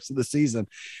the course of the season.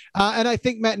 And I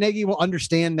think Matt Nagy will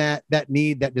understand that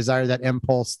need, that desire, that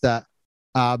impulse, that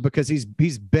because he's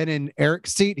been in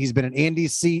Eric's seat, he's been in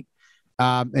Andy's seat,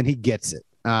 and he gets it.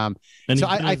 And so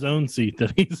he's in his own seat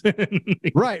that he's in.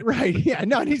 Right. Yeah,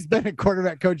 no, and he's been a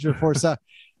quarterback coach before, so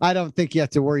I don't think you have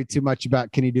to worry too much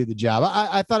about, can he do the job.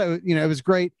 I thought it was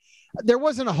great. There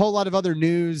wasn't a whole lot of other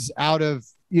news out of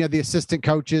the assistant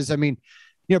coaches. I mean,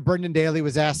 Brendan Daly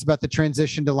was asked about the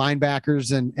transition to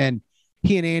linebackers, and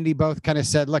he and Andy both kind of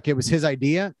said, look, it was his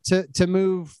idea to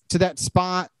move to that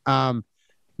spot. I mean,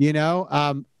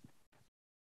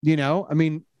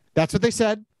 that's what they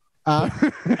said.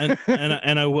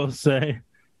 And I will say,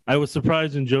 I was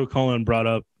surprised when Joe Cullen brought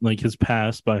up like his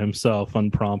past by himself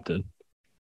unprompted.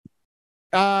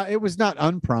 It was not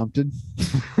unprompted.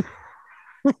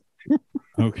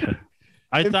 Okay.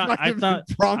 I thought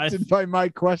prompted by my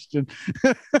question.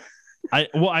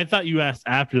 I thought you asked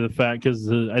after the fact, because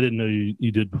I didn't know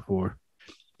you did before.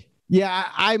 Yeah,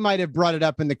 I might have brought it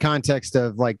up in the context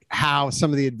of like how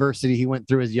some of the adversity he went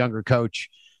through as a younger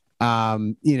coach,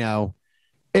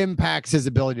 impacts his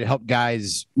ability to help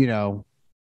guys, deal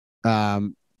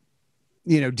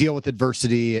with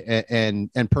adversity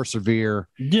and persevere.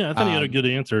 Yeah, I thought he had a good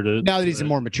answer to now that he's a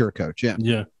more mature coach. Yeah.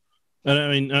 Yeah. And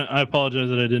I mean, I apologize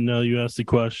that I didn't know you asked the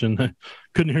question. I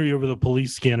couldn't hear you over the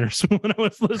police scanners when I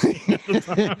was listening at the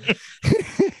time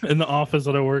in the office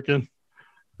that I work in.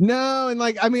 No, and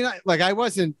I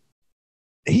wasn't.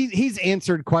 He's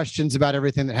answered questions about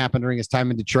everything that happened during his time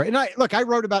in Detroit. And I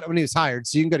wrote about it when he was hired,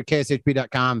 so you can go to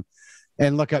kshp.com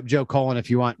and look up Joe Cullen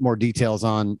if you want more details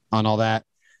on all that.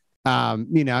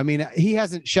 He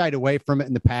hasn't shied away from it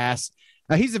in the past.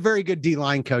 He's a very good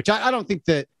D-line coach. I don't think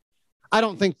that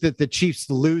the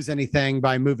Chiefs lose anything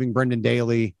by moving Brendan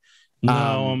Daly.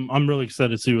 No, I'm really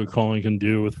excited to see what Cullen can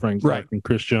do with Frank Clark and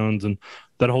Chris Jones and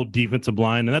that whole defensive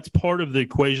line. And that's part of the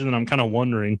equation that I'm kind of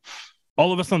wondering.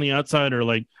 All of us on the outside are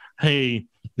like, hey,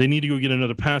 they need to go get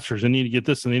another pass rush. They need to get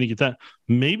this and they need to get that.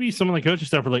 Maybe some of the coaching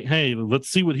staff are like, hey, let's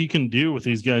see what he can do with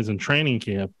these guys in training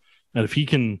camp. And if he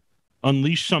can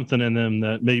unleash something in them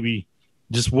that maybe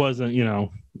just wasn't,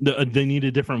 they need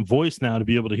a different voice now to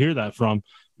be able to hear that from.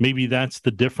 Maybe that's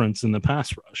the difference in the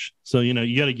pass rush. So,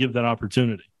 you got to give that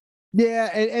opportunity. Yeah.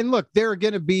 And look, there are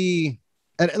going to be,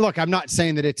 and look, I'm not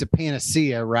saying that it's a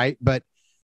panacea, right? But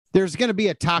there's going to be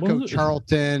a Taco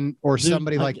Charlton or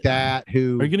somebody like that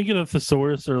who are you going to get a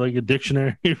thesaurus or like a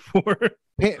dictionary for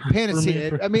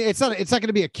panacea. I mean, it's not going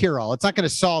to be a cure-all. It's not going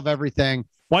to solve everything.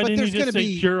 Why didn't you just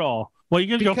say cure-all? Well, you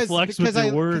got to go flex with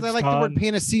your words. Because I like the word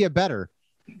panacea better.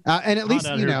 And at least,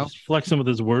 flexing with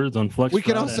his words on Flex. We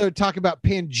could also talk about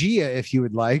Pangea if you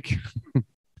would like.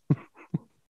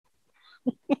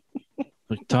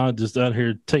 Like Todd just out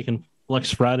here taking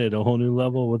Flex Friday to a whole new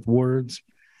level with words.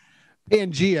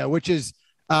 Pangea, which is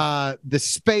the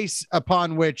space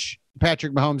upon which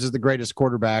Patrick Mahomes is the greatest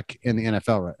quarterback in the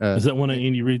NFL. Is that one of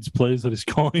Andy Reid's plays that he's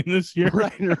calling this year?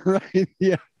 Right.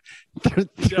 Yeah.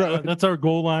 That's our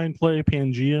goal line play,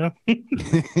 Pangea.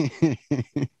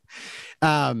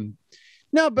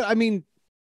 No, but I mean,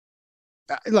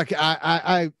 look,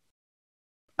 I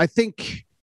think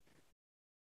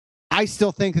I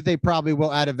still think that they probably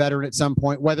will add a veteran at some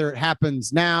point, whether it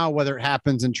happens now, whether it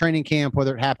happens in training camp,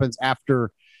 whether it happens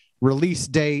after release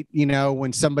date,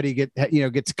 when somebody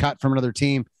gets cut from another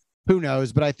team, who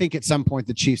knows? But I think at some point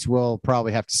the Chiefs will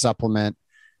probably have to supplement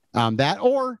that,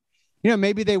 or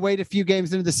maybe they wait a few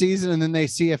games into the season and then they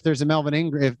see if there's a Melvin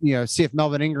Ingram, see if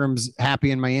Melvin Ingram's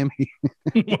happy in Miami.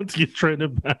 Let's get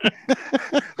traded back.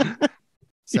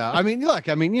 So, I mean, look,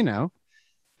 maybe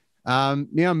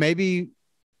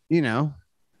he'll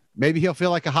feel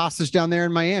like a hostage down there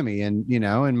in Miami, and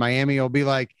Miami will be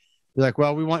like,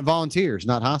 well, we want volunteers,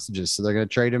 not hostages. So they're going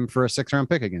to trade him for a 6th-round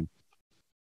pick again.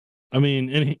 I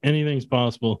mean, anything's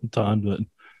possible, Todd, but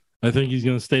I think he's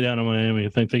going to stay down in Miami. I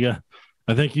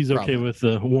think he's okay with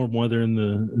the warm weather in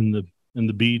the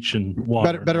beach and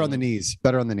water. Better on the knees.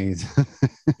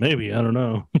 Maybe, I don't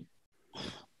know.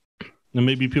 And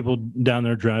maybe people down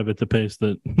there drive at the pace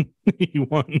that he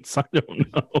wants. I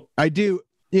don't know. I do.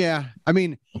 Yeah. I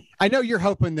mean, I know you're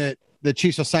hoping that the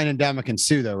Chiefs will sign Ndamukong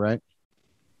Suh, though, right?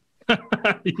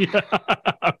 Yeah.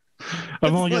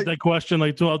 I've only got that question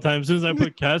like 12 times. As soon as I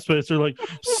put cat space, they're like,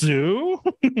 Sue?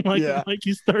 like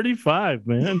he's 35,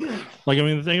 man.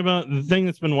 The thing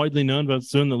that's been widely known about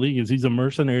Sue in the league is he's a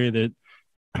mercenary that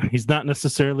he's not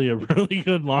necessarily a really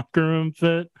good locker room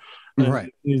fit.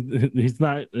 Right. He's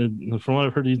not, from what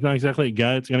I've heard, he's not exactly a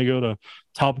guy that's going to go to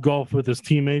Top Golf with his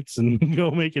teammates and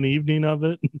go make an evening of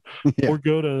it, or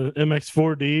go to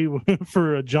MX4D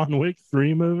for a John Wick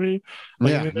 3 movie.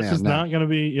 This is not going to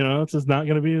be, it's just not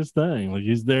going to be his thing. Like,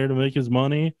 he's there to make his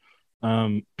money,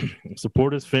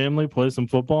 support his family, play some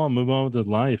football, and move on with his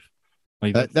life.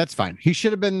 Like that's fine. He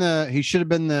should have been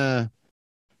the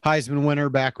Heisman winner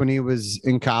back when he was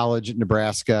in college at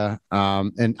Nebraska.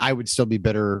 And I would still be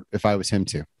bitter if I was him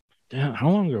too. Yeah. How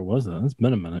long ago was that? It's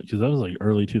been a minute, because that was like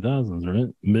early 2000s,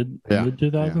 right? Mid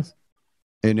 2000s.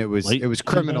 Yeah. And it was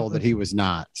criminal 2000s? that he was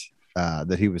not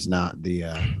the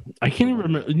I can't even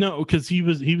remember. No, because he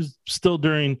was still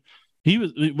wasn't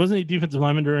he defensive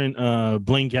lineman during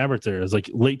Blaine Gabbert's era? It was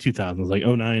like late 2000s, like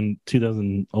 09,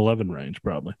 2011 range,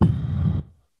 probably.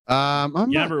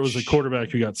 Gabbert was a quarterback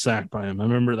who got sacked by him. I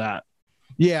remember that.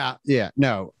 Yeah.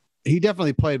 No, he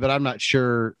definitely played, but I'm not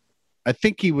sure. I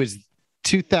think he was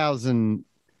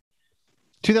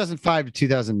 2005 to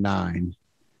 2009.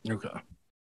 Okay.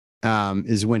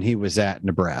 Is when he was at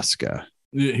Nebraska.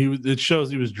 Yeah, it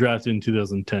shows he was drafted in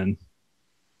 2010.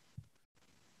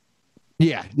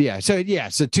 Yeah. So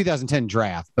 2010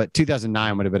 draft, but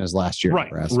 2009 would have been his last year.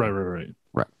 Right.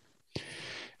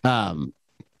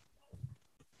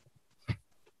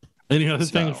 Any other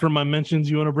things from my mentions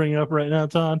you want to bring up right now,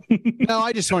 Todd? No,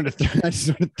 I just wanted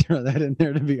to throw that in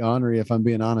there to be ornery, if I'm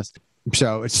being honest.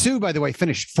 So Sue, by the way,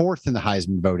 finished 4th in the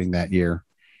Heisman voting that year,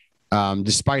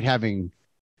 despite having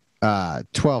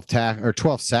 12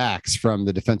 sacks from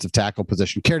the defensive tackle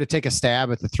position. Care to take a stab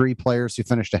at the 3 players who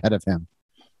finished ahead of him?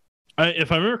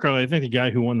 If I remember correctly, I think the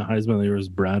guy who won the Heisman there was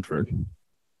Bradford.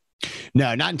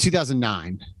 No, not in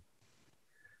 2009.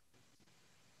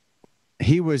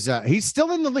 He was he's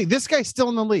still in the league. This guy's still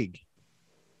in the league.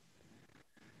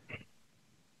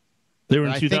 They were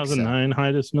in 2009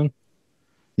 Heisman.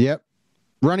 Yep.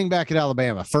 Running back at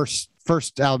Alabama.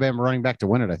 First Alabama running back to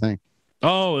win it, I think.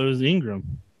 Oh, it was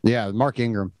Ingram. Yeah, Mark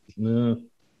Ingram. Yeah.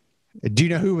 Do you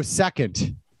know who was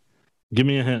second? Give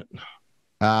me a hint.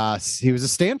 He was a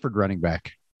Stanford running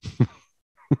back.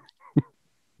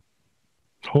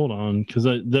 Hold on, because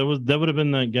that would have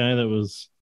been that guy that was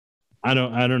I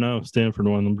don't know. Stanford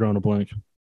one. I'm drawing a blank.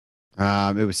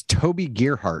 It was Toby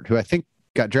Gerhart, who I think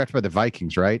got drafted by the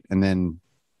Vikings, right? And then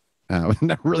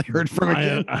never really heard from him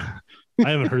again. I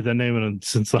haven't heard that name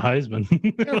since the Heisman.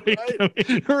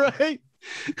 Right.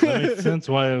 That makes sense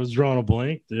why I was drawing a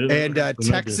blank, dude. And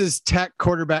Texas Tech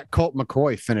quarterback Colt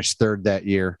McCoy finished third that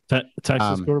year.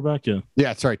 Texas quarterback, yeah.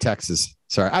 Yeah, sorry, Texas.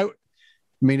 Sorry. I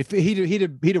mean, if he'd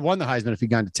have won the Heisman if he'd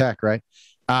gone to Tech, right?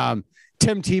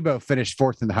 Tim Tebow finished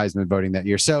fourth in the Heisman voting that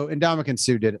year. So Ndamukong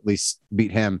Suh did at least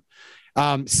beat him.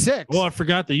 Six. Well, I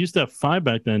forgot they used to have 5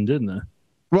 back then, didn't they?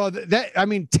 Well,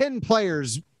 10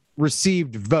 players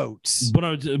received votes. But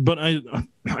I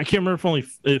can't remember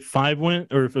if 5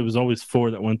 went or if it was always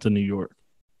 4 that went to New York.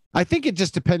 I think it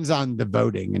just depends on the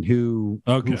voting and who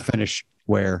finished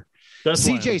where.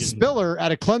 CJ Spiller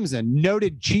out of Clemson,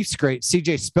 noted Chiefs great.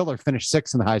 CJ Spiller finished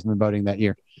 6th in the Heisman voting that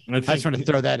year. I just want to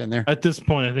throw that in there. At this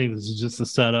point, I think this is just a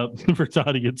setup for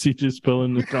Todd to get CJ Spiller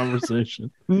in the conversation.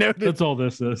 That's all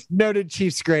this is. Noted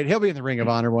Chiefs great. He'll be in the Ring of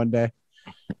Honor one day.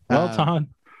 Well, Todd,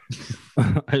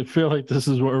 I feel like this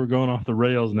is where we're going off the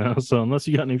rails now. So unless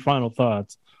you got any final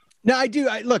thoughts. No, I do.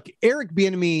 Look, Eric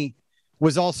Bieniemy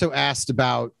was also asked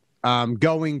about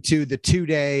going to the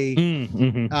 2-day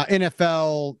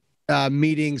NFL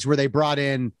meetings where they brought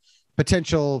in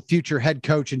potential future head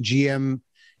coach and GM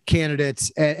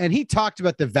candidates. And he talked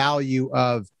about the value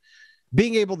of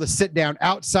being able to sit down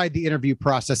outside the interview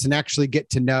process and actually get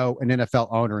to know an NFL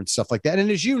owner and stuff like that. And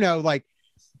as you know, like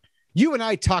you and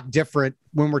I talk different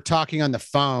when we're talking on the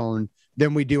phone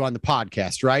than we do on the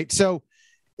podcast, right? So,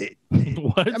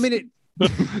 what? I mean,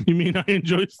 you mean I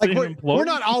enjoy staying employed? We're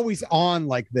not always on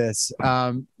like this,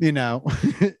 in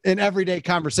everyday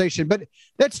conversation, but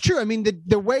that's true. I mean,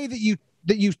 the way that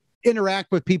you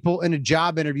interact with people in a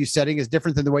job interview setting is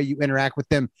different than the way you interact with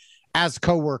them as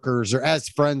coworkers or as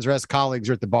friends or as colleagues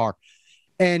or at the bar.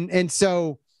 And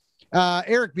so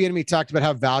Eric Bieniemy talked about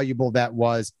how valuable that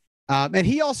was. And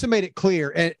he also made it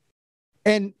clear.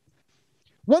 And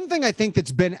one thing I think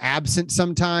that's been absent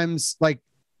sometimes, like,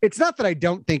 it's not that I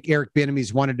don't think Eric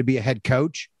Bieniemy's wanted to be a head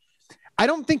coach. I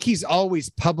don't think he's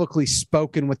always publicly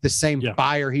spoken with the same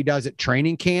fire he does at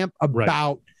training camp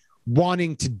about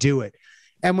wanting to do it.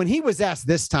 And when he was asked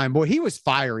this time, boy, he was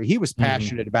fiery. He was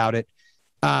passionate about it.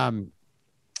 Look,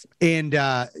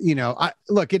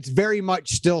 it's very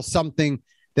much still something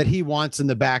that he wants in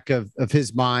the back of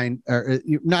his mind, or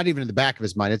not even in the back of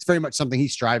his mind. It's very much something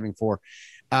he's striving for.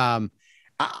 I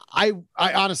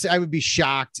honestly, I would be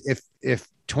shocked if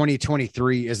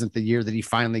 2023 isn't the year that he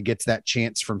finally gets that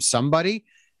chance from somebody.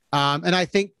 And I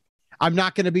think I'm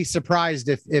not going to be surprised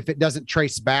if it doesn't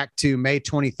trace back to May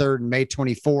 23rd and May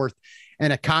 24th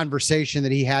and a conversation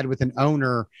that he had with an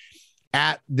owner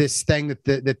at this thing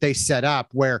that they set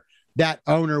up, where that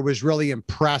owner was really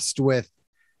impressed with,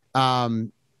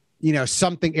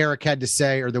 something Eric had to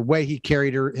say or the way he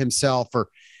carried himself, or,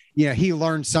 he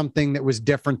learned something that was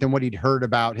different than what he'd heard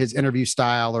about his interview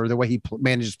style or the way he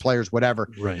manages players, whatever.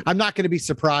 Right. I'm not going to be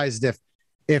surprised if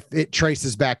it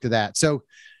traces back to that. So,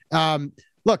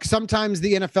 look, sometimes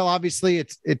the NFL, obviously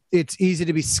it's easy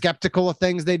to be skeptical of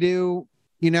things they do,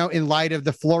 in light of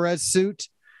the Flores suit.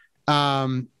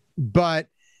 But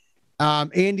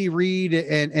Andy Reid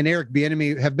and Eric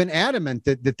Bieniemy have been adamant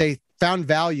that they found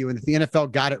value and that the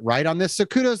NFL got it right on this. So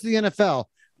kudos to the NFL.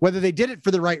 Whether they did it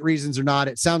for the right reasons or not,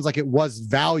 it sounds like it was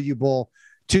valuable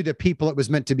to the people it was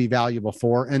meant to be valuable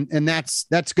for. And that's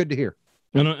good to hear.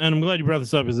 And I'm glad you brought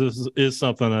this up, because this is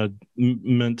something I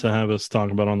meant to have us talk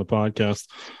about on the podcast.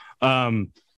 That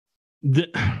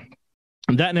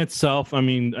in itself, I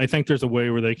mean, I think there's a way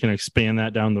where they can expand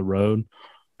that down the road.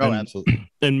 Oh, absolutely.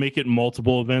 And make it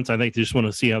multiple events. I think they just want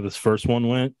to see how this first one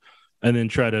went, and then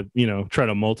try to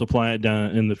multiply it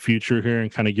down in the future here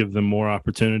and kind of give them more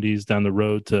opportunities down the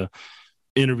road to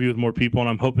interview with more people. And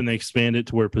I'm hoping they expand it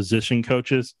to where position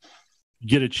coaches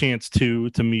get a chance to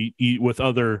meet with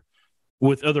other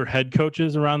head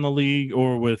coaches around the league,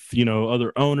 or with,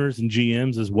 other owners and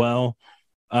GMs as well.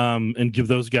 And give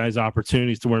those guys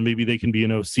opportunities to where maybe they can be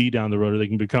an OC down the road, or they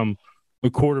can become a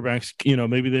quarterbacks,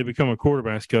 maybe they become a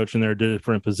quarterbacks coach and they're a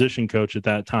different position coach at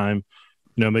that time,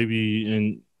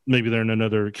 maybe they're in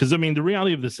another, because I mean, the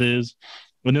reality of this is,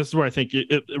 and this is where I think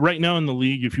right now in the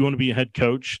league, if you want to be a head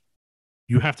coach,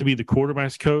 you have to be the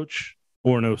quarterbacks coach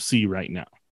or an OC right now.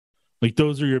 Like,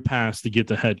 those are your paths to get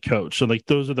the head coach. So like,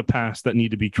 those are the paths that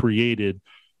need to be created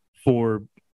for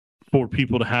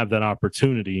people to have that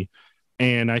opportunity.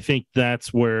 And I think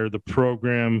that's where the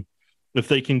program, if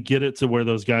they can get it to where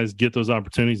those guys get those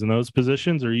opportunities in those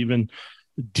positions, or even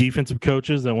defensive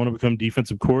coaches that want to become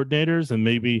defensive coordinators, and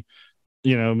maybe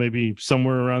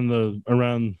somewhere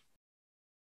around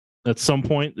at some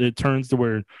point it turns to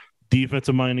where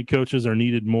defensive-minded coaches are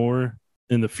needed more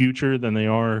in the future than they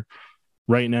are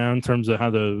right now in terms of how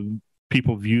the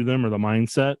people view them or the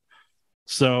mindset.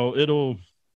 So I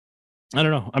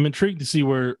don't know. I'm intrigued to see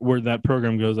where that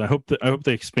program goes. I hope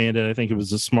they expand it. I think it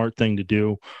was a smart thing to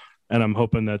do, and I'm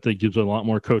hoping that gives a lot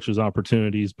more coaches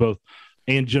opportunities, both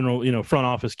and general, front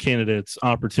office candidates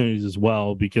opportunities as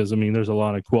well. Because I mean, there's a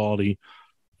lot of quality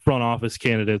front office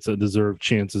candidates that deserve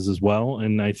chances as well.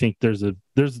 And I think there's an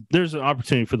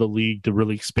opportunity for the league to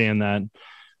really expand that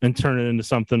and turn it into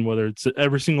something, whether it's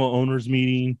every single owners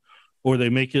meeting or they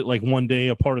make it like one day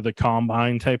a part of the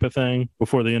combine type of thing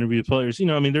before they interview players.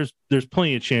 I mean, there's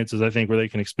plenty of chances, I think, where they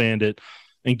can expand it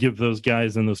and give those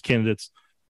guys and those candidates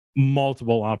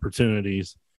multiple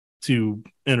opportunities to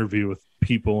interview with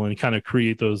people and kind of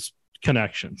create those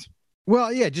connections.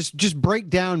 Well, yeah, just break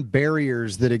down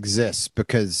barriers that exist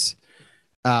because,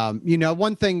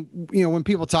 one thing, when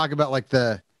people talk about like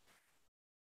the,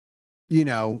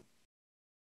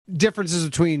 differences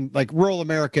between like rural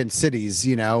America and cities,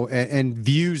 and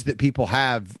views that people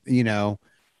have,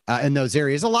 in those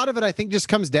areas. A lot of it, I think, just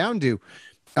comes down to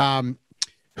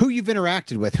who you've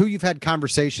interacted with, who you've had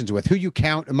conversations with, who you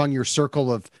count among your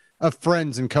circle of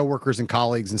friends and coworkers and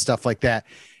colleagues and stuff like that.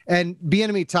 And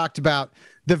Bieniemy talked about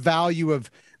the value of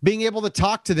being able to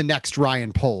talk to the next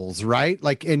Ryan Poles, right?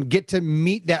 Like, and get to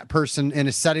meet that person in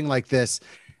a setting like this.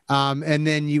 And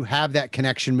then you have that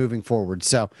connection moving forward.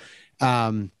 So,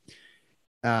 anyway,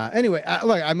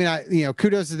 look, I mean,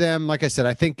 kudos to them. Like I said,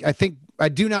 I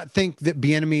do not think that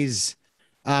Bieniemy's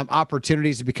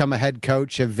opportunities to become a head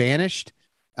coach have vanished.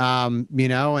 And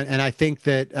I think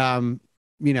that,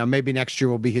 maybe next year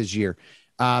will be his year.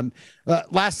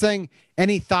 Last thing,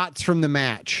 any thoughts from the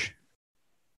match?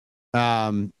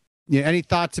 Any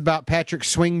thoughts about Patrick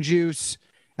Swing Juice?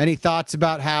 Any thoughts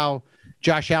about how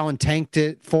Josh Allen tanked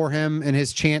it for him and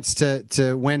his chance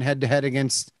to win head to head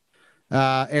against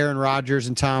Aaron Rodgers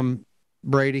and Tom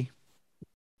Brady?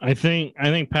 I think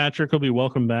Patrick will be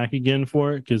welcome back again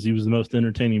for it because he was the most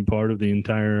entertaining part of the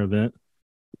entire event.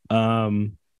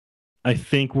 I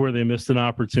think where they missed an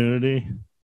opportunity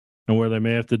and where they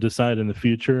may have to decide in the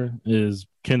future is,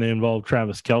 can they involve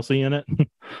Travis Kelce in it?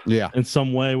 Yeah. In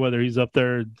some way, whether he's up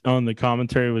there on the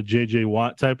commentary with JJ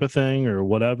Watt type of thing or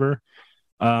whatever.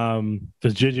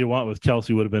 Because JJ Watt with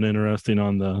Kelce would have been interesting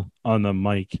on the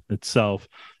mic itself.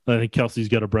 I think Kelsey's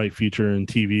got a bright future in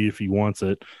TV if he wants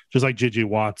it. Just like JJ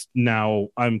Watt's now,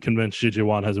 I'm convinced JJ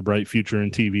Watt has a bright future in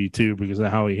TV too because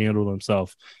of how he handled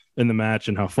himself in the match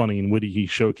and how funny and witty he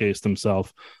showcased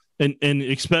himself. And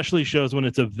especially shows when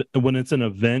it's an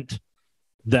event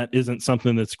that isn't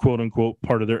something that's quote unquote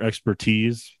part of their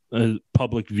expertise,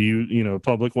 public view,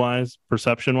 public wise,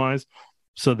 perception wise.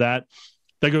 So that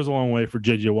goes a long way for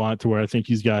JJ Watt to where I think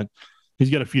he's got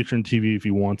a future in TV if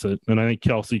he wants it. And I think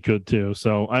Kelce could too.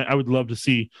 So I would love to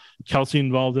see Kelce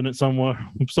involved in it some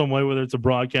way, whether it's a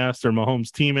broadcast or Mahomes'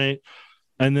 teammate.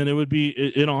 And then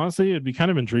honestly, it'd be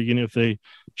kind of intriguing if they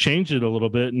changed it a little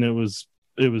bit and it was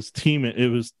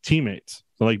teammates.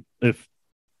 So like if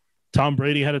Tom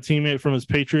Brady had a teammate from his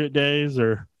Patriot days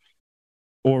or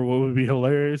what would be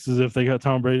hilarious is if they got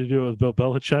Tom Brady to do it with Bill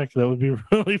Belichick. That would be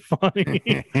really funny.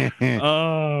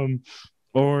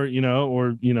 Or you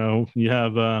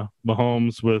have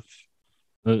Mahomes with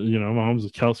Mahomes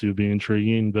with Kelce would be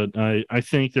intriguing, but I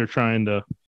think they're trying to,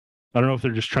 I don't know if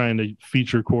they're just trying to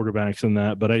feature quarterbacks in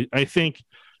that, but I think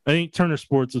Turner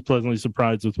Sports is pleasantly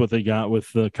surprised with what they got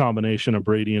with the combination of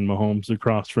Brady and Mahomes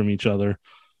across from each other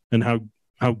and how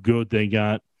good they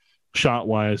got shot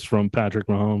wise from Patrick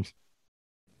Mahomes.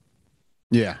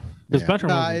 Yeah. Because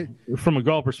Patrick, from a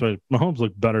golf perspective, Mahomes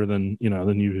looked better than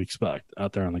you'd expect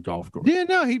out there on the golf course. Yeah,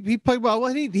 no, he played well.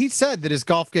 Well, he said that his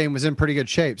golf game was in pretty good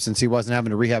shape since he wasn't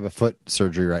having to rehab a foot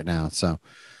surgery right now. So,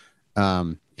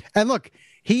 and look,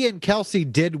 he and Kelce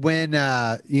did win,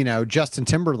 Justin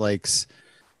Timberlake's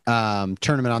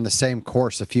tournament on the same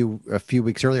course a few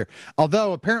weeks earlier.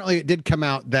 Although apparently it did come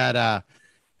out that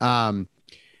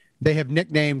they have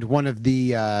nicknamed one of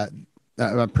the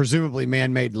presumably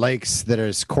man-made lakes that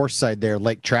is course side there,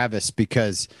 Lake Travis,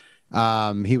 because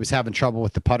he was having trouble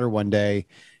with the putter one day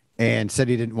and said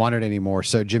he didn't want it anymore.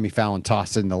 So Jimmy Fallon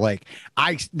tossed it in the lake.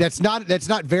 That's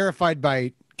not verified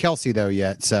by Kelce though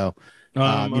yet. So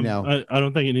I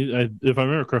don't think if I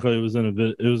remember correctly, it was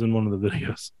in one of the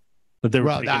videos that they were.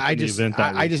 Well,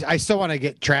 I still want to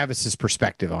get Travis's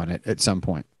perspective on it at some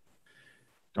point.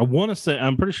 I want to say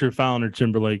I'm pretty sure Fallon or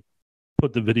Timberlake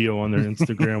put the video on their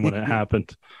Instagram when it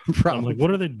happened. Probably. I'm like,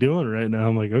 what are they doing right now?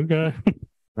 I'm like, okay,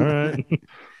 all right.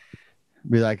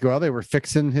 Be like, well, they were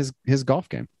fixing his golf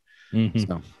game. Mm-hmm.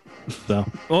 So, So,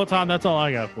 well, Tom, that's all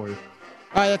I got for you.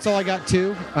 All right, that's all I got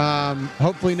too.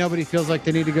 Hopefully nobody feels like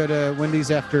they need to go to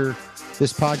Wendy's after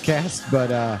this podcast,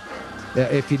 but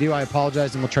if you do, I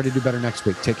apologize, and we'll try to do better next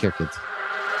week. Take care, kids.